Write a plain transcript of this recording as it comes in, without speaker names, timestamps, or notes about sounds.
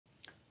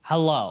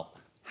Hello,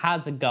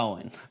 how's it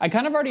going? I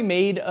kind of already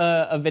made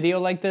a video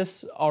like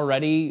this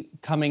already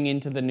coming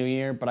into the new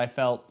year, but I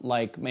felt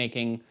like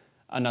making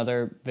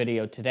another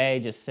video today,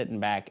 just sitting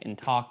back and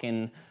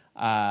talking.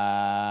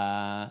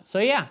 So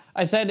yeah,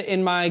 I said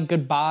in my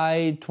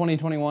goodbye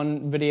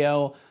 2021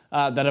 video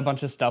that a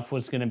bunch of stuff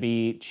was gonna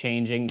be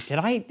changing. Did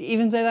I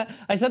even say that?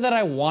 I said that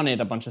I wanted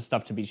a bunch of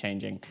stuff to be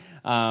changing,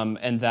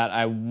 and that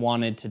I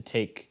wanted to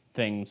take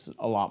things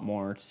a lot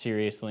more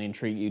seriously and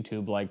treat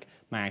YouTube like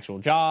my actual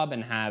job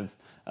and have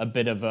a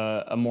bit of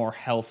a more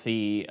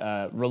healthy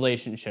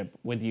relationship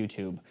with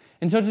YouTube.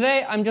 And so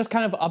today I'm just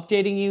kind of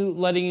updating you,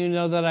 letting you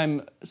know that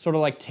I'm sort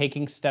of like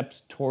taking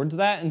steps towards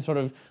that and sort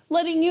of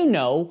letting you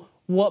know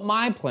what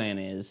my plan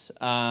is.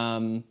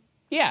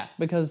 Yeah,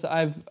 because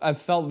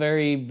I've felt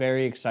very,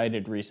 very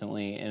excited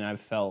recently, and I've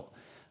felt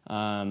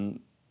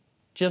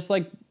just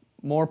like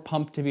more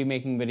pumped to be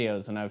making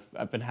videos, and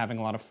I've been having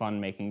a lot of fun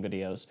making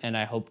videos, and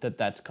I hope that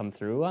that's come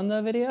through on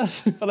the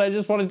videos. But I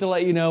just wanted to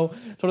let you know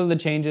sort of the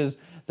changes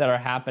that are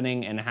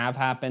happening and have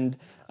happened,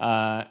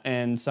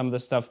 and some of the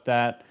stuff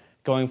that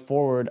going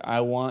forward I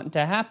want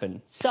to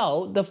happen.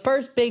 So the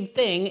first big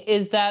thing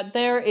is that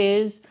there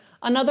is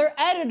another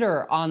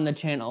editor on the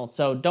channel.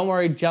 So don't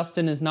worry,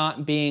 Justin is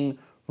not being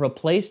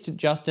replaced.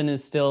 Justin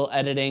is still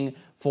editing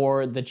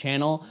for the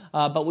channel,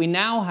 but we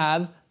now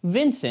have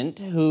Vincent,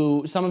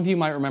 who some of you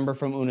might remember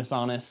from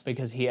Unisonis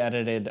because he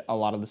edited a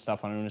lot of the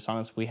stuff on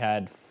Unisonis. We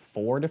had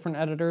 4 different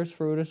editors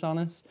for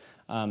Unisonis,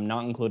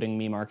 not including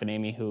me, Mark, and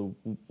Amy, who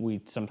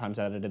we sometimes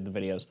edited the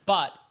videos.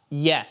 But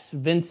yes,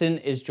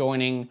 Vincent is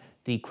joining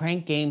the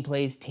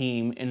CrankGameplays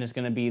team and is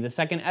gonna be the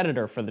second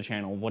editor for the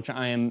channel, which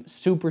I am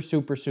super,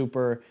 super,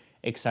 super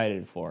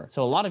excited for.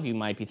 So a lot of you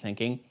might be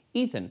thinking,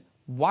 Ethan,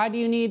 why do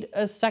you need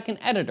a second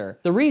editor?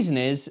 The reason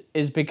is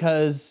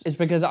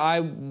because I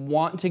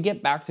want to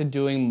get back to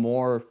doing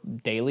more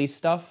daily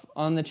stuff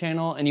on the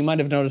channel, and you might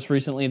have noticed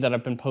recently that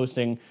I've been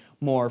posting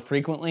more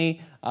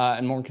frequently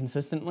and more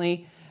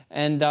consistently.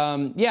 And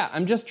yeah,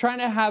 I'm just trying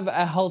to have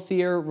a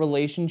healthier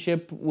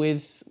relationship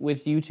with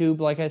YouTube,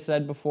 like I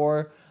said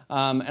before.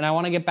 And I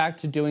want to get back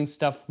to doing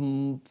stuff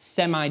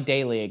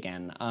semi-daily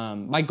again.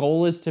 My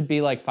goal is to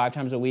be like 5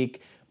 times a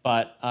week,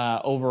 but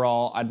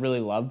overall, I'd really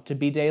love to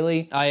be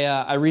daily.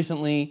 I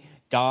recently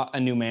got a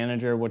new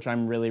manager, which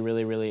I'm really,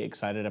 really, really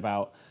excited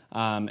about.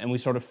 And we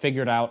sort of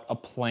figured out a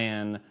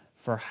plan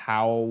for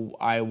how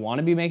I want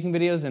to be making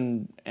videos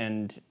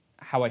and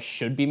how I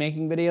should be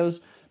making videos.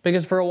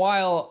 Because for a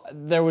while,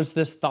 there was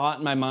this thought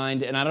in my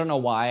mind, and I don't know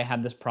why I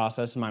had this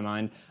process in my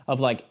mind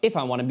of like, if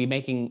I want to be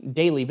making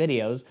daily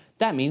videos,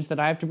 that means that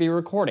I have to be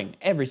recording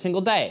every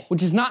single day,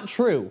 which is not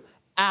true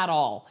at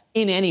all,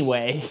 in any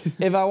way.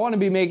 If I want to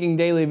be making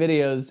daily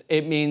videos,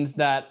 it means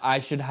that I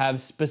should have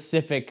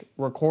specific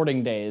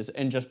recording days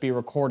and just be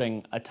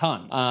recording a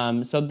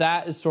ton. So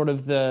that is sort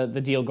of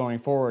the deal going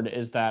forward,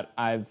 is that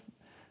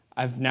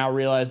I've now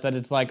realized that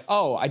it's like,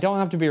 oh, I don't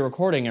have to be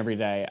recording every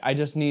day. I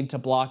just need to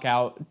block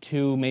out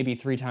 2, maybe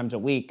 3 times a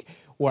week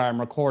where I'm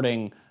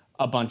recording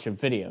a bunch of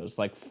videos,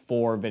 like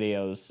 4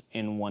 videos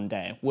in one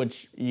day,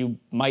 which you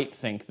might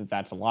think that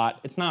that's a lot.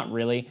 It's not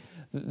really.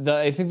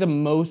 I think the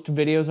most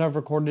videos I've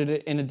recorded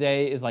in a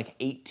day is like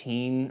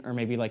 18 or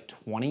maybe like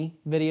 20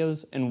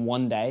 videos in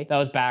one day. That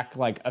was back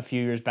like a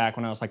few years back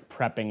when I was like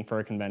prepping for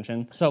a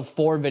convention. So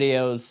 4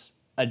 videos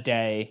a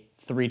day,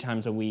 3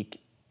 times a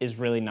week is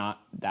really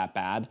not that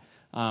bad.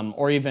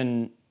 Or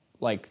even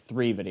like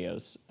 3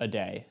 videos a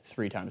day,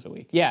 3 times a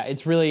week. Yeah,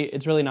 it's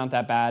really not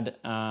that bad.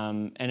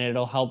 And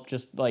it'll help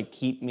just like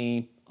keep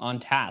me on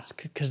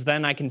task, because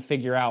then I can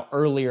figure out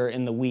earlier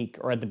in the week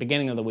or at the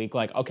beginning of the week,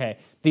 like, okay,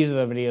 these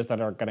are the videos that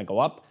are gonna go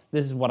up.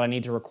 This is what I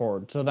need to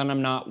record. So then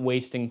I'm not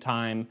wasting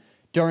time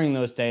during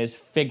those days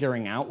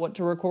figuring out what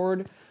to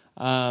record.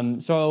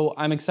 So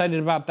I'm excited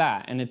about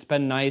that. And it's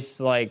been nice,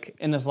 like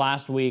in this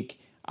last week,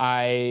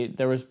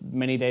 there was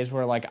many days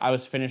where like I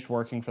was finished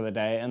working for the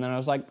day, and then I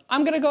was like,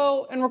 I'm gonna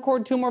go and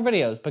record 2 more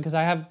videos because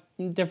I have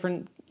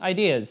different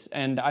ideas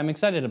and I'm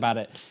excited about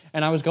it.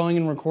 And I was going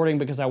and recording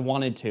because I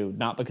wanted to,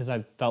 not because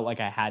I felt like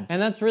I had to.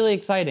 And that's really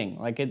exciting.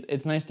 Like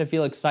it's nice to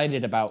feel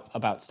excited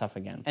about stuff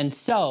again. And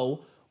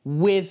so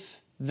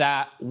with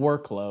that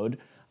workload,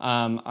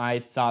 I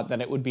thought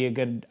that it would be a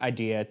good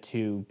idea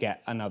to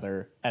get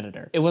another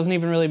editor. It wasn't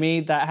even really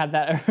me that had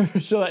that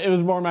urge. It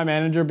was more my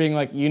manager being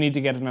like, you need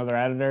to get another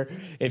editor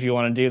if you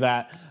want to do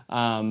that,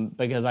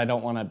 because I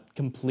don't want to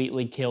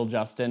completely kill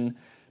Justin,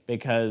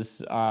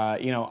 because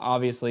you know,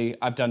 obviously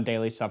I've done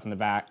daily stuff in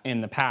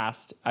the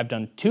past. I've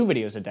done 2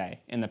 videos a day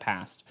in the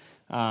past,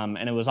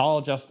 and it was all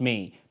just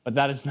me. But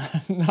that is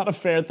not a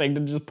fair thing to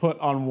just put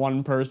on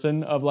one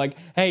person of like,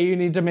 hey, you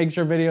need to make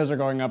sure videos are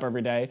going up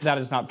every day. That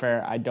is not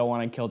fair. I don't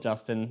want to kill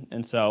Justin.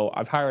 And so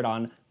I've hired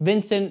on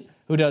Vincent,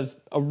 who does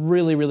a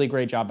really, really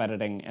great job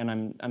editing.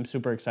 And I'm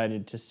super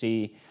excited to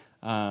see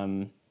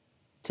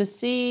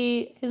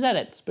his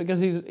edits, because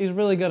he's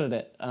really good at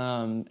it.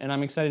 And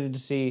I'm excited to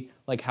see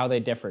like how they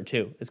differ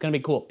too. It's gonna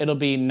be cool. It'll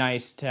be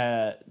nice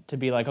to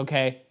be like,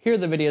 okay, here are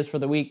the videos for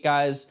the week,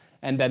 guys.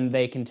 And then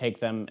they can take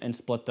them and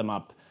split them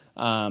up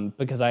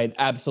because I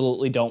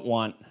absolutely don't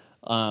want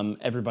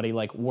everybody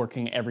like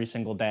working every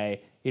single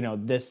day. You know,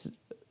 this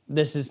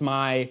is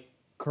my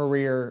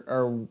career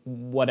or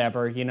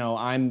whatever. You know,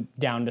 I'm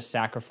down to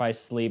sacrifice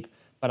sleep,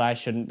 but I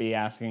shouldn't be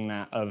asking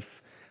that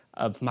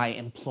of my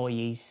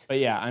employees. But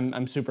yeah,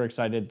 I'm super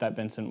excited that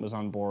Vincent was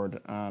on board.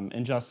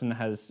 And Justin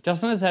has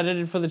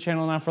edited for the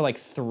channel now for like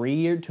 3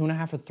 years,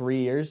 2.5 or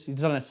 3 years.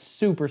 He's done a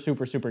super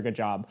good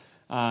job.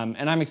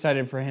 And I'm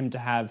excited for him to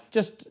have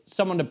just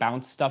someone to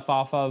bounce stuff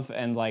off of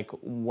and like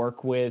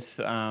work with.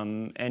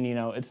 And you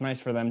know, it's nice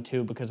for them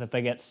too, because if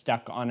they get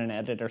stuck on an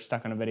edit or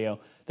stuck on a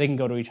video, they can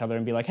go to each other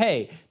and be like,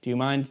 hey, do you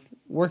mind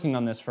working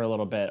on this for a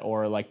little bit?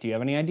 Or like, do you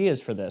have any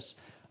ideas for this?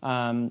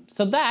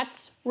 So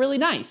that's really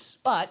nice.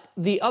 But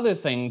the other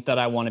thing that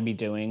I want to be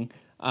doing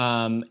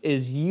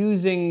is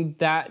using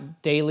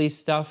that daily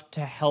stuff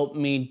to help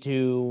me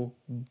do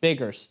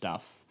bigger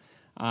stuff.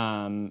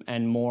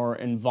 And more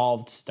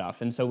involved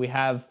stuff. And so we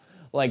have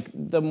like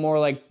the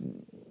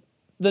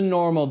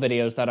normal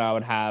videos that I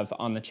would have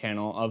on the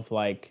channel of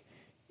like,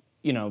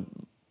 you know,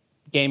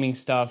 gaming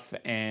stuff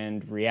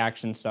and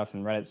reaction stuff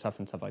and Reddit stuff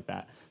and stuff like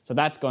that. So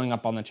that's going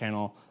up on the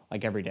channel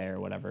like every day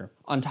or whatever.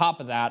 On top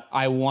of that,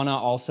 I want to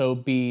also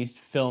be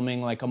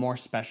filming like a more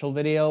special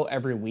video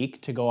every week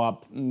to go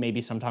up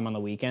maybe sometime on the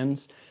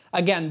weekends.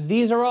 Again,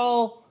 these are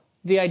all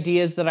the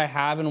ideas that I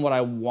have and what I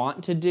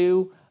want to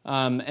do.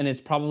 And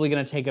it's probably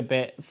going to take a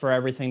bit for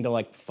everything to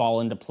like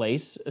fall into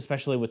place,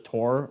 especially with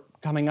tour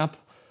coming up.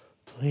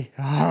 Please,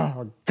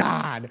 oh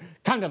God,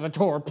 come to the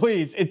tour,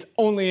 please. It's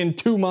only in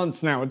 2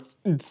 months now. It's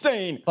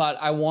insane. But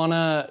I want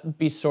to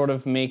be sort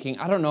of making,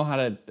 I don't know how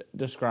to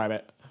describe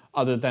it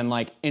other than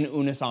like an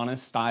Unis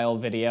Honest style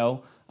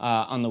video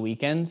on the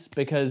weekends,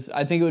 because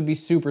I think it would be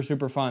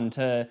super fun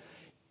to...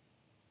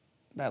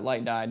 That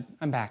light died.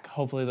 I'm back.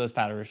 Hopefully those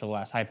batteries will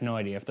last. I have no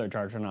idea if they're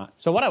charged or not.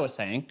 So what I was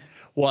saying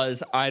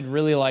was I'd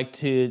really like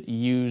to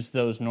use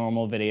those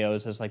normal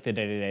videos as like the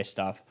day-to-day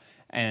stuff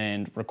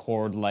and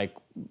record like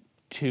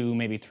 2,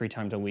 maybe 3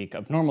 times a week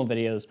of normal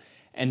videos,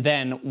 and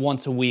then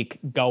once a week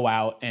go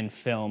out and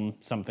film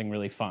something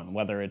really fun,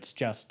 whether it's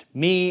just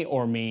me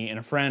and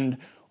a friend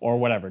or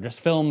whatever.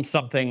 Just film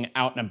something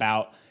out and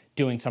about,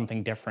 doing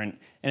something different.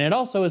 And it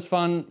also is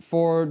fun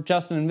for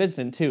Justin and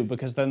Vincent too,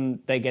 because then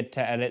they get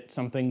to edit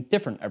something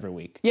different every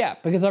week. Yeah,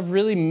 because I've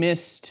really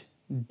missed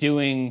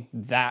doing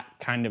that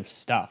kind of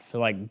stuff,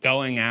 like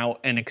going out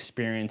and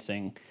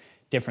experiencing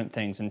different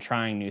things and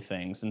trying new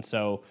things. And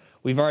so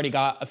we've already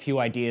got a few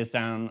ideas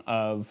down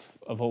of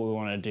what we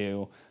want to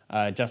do.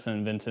 Justin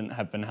and Vincent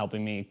have been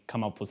helping me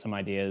come up with some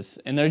ideas.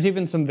 And there's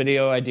even some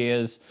video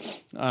ideas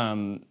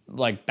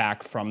like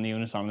back from the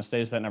Unis Honest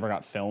days that never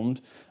got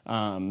filmed.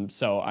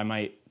 So I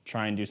might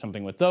try and do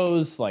something with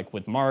those, like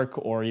with Mark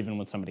or even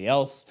with somebody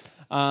else.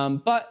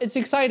 But it's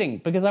exciting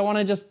because I want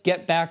to just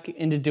get back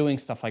into doing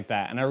stuff like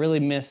that. And I really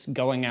miss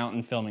going out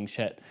and filming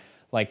shit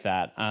like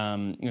that.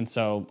 And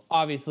so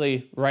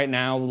obviously right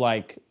now,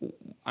 like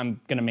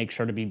I'm going to make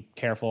sure to be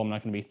careful. I'm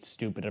not going to be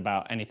stupid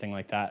about anything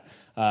like that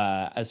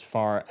as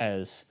far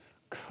as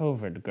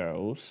COVID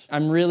goes.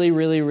 I'm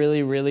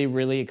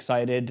really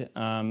excited,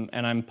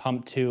 and I'm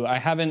pumped too.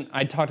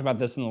 I talked about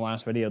this in the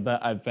last video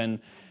that I've been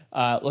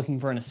looking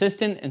for an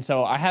assistant, and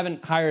so I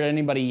haven't hired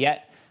anybody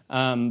yet,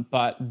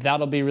 but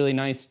that'll be really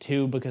nice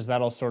too, because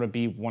that'll sort of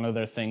be one of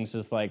their things,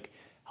 is like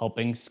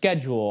helping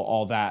schedule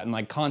all that and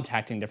like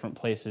contacting different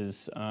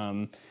places,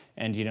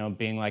 and you know,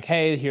 being like,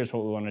 hey, here's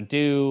what we want to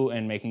do,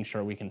 and making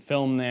sure we can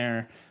film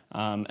there.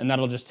 And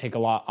that'll just take a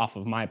lot off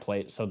of my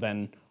plate. So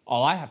then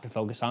all I have to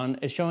focus on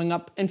is showing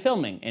up and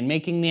filming and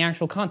making the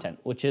actual content,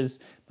 which is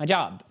my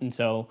job. And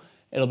so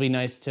it'll be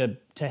nice to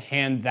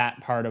hand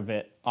that part of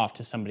it off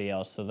to somebody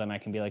else. So then I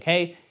can be like,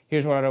 hey,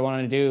 here's what I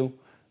want to do.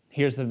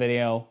 Here's the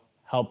video.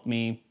 Help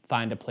me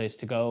find a place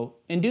to go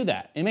and do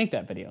that and make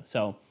that video.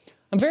 So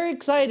I'm very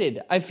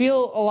excited. I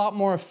feel a lot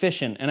more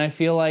efficient, and I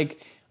feel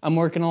like I'm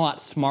working a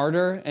lot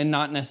smarter and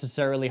not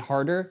necessarily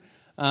harder,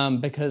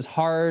 because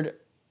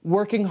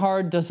working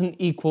hard doesn't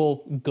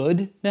equal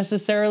good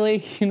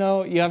necessarily. You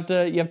know, you have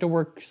to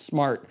work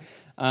smart,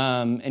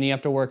 and you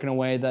have to work in a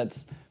way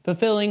that's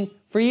fulfilling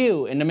for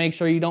you, and to make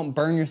sure you don't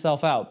burn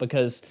yourself out,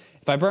 because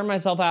if I burn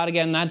myself out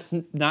again, that's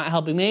not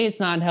helping me, it's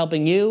not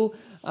helping you.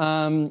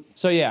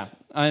 So yeah,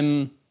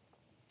 I'm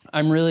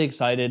really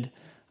excited,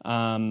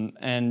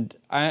 and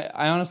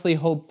I honestly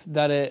hope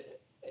that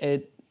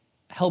it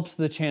helps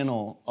the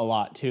channel a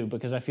lot too,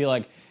 because I feel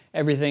like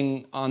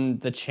everything on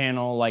the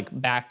channel, like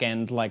back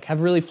end, like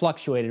have really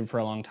fluctuated for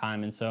a long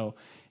time. And so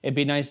it'd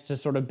be nice to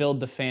sort of build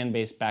the fan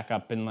base back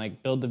up and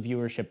like build the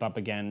viewership up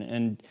again.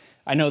 And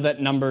I know that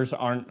numbers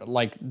aren't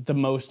like the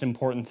most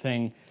important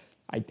thing.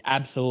 I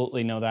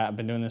absolutely know that. I've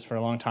been doing this for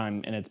a long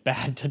time, and it's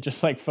bad to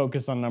just like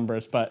focus on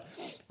numbers, but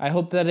I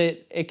hope that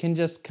it can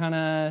just kind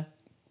of,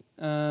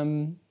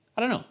 I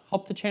don't know,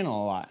 help the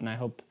channel a lot. And I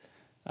hope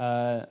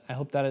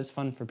that it's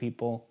fun for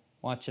people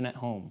watching at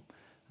home.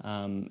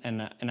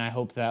 And I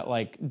hope that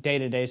like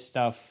day-to-day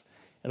stuff,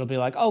 it'll be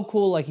like, oh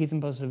cool, like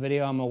Ethan posted a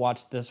video, I'm gonna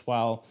watch this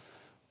while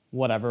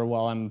whatever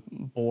while I'm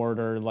bored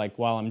or like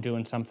while I'm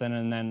doing something,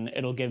 and then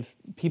it'll give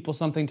people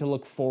something to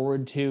look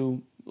forward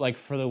to like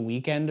for the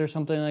weekend or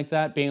something like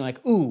that, being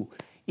like, ooh,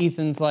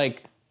 Ethan's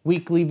like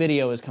weekly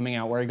video is coming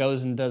out where he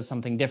goes and does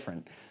something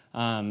different.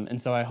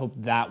 And so I hope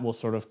that will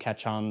sort of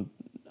catch on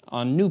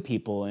new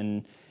people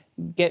and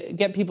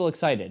get people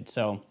excited.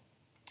 So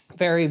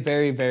very,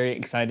 very, very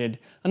excited.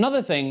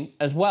 Another thing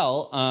as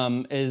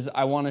well is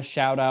I want to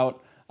shout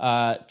out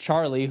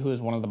Charlie, who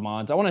is one of the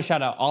mods. I want to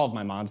shout out all of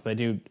my mods. They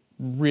do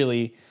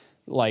really,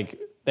 like,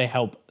 they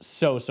help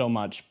so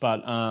much.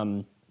 But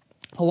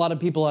a lot of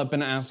people have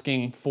been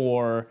asking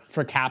for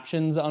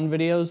captions on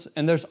videos,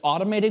 and there's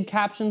automated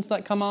captions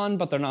that come on,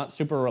 but they're not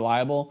super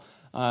reliable.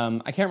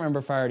 I can't remember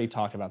if I already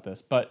talked about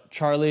this, but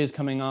Charlie is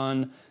coming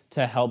on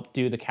to help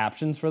do the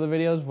captions for the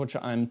videos, which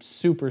I'm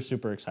super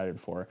excited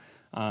for.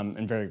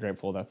 And very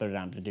grateful that they're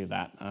down to do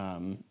that.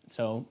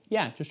 So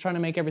yeah, just trying to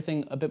make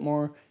everything a bit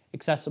more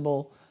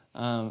accessible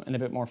and a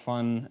bit more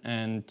fun,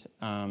 and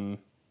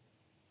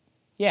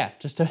yeah,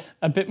 just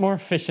a bit more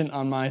efficient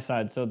on my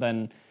side. So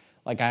then,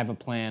 like, I have a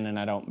plan and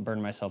I don't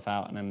burn myself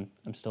out, and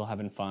I'm still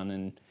having fun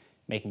and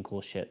making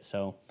cool shit.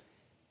 So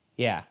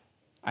yeah,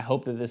 I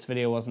hope that this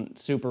video wasn't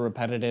super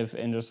repetitive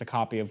and just a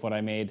copy of what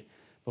I made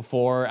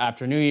before,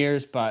 after New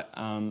Year's, but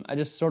I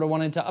just sort of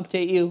wanted to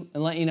update you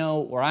and let you know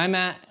where I'm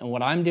at and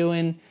what I'm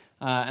doing,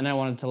 and I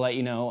wanted to let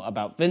you know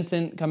about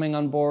Vincent coming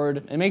on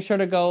board, and make sure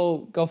to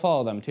go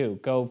follow them too.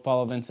 Go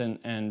follow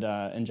Vincent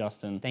and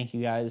Justin. Thank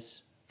you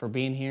guys for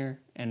being here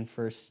and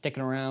for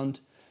sticking around.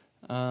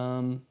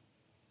 Yeah,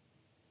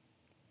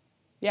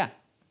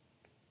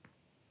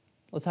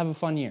 let's have a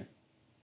fun year.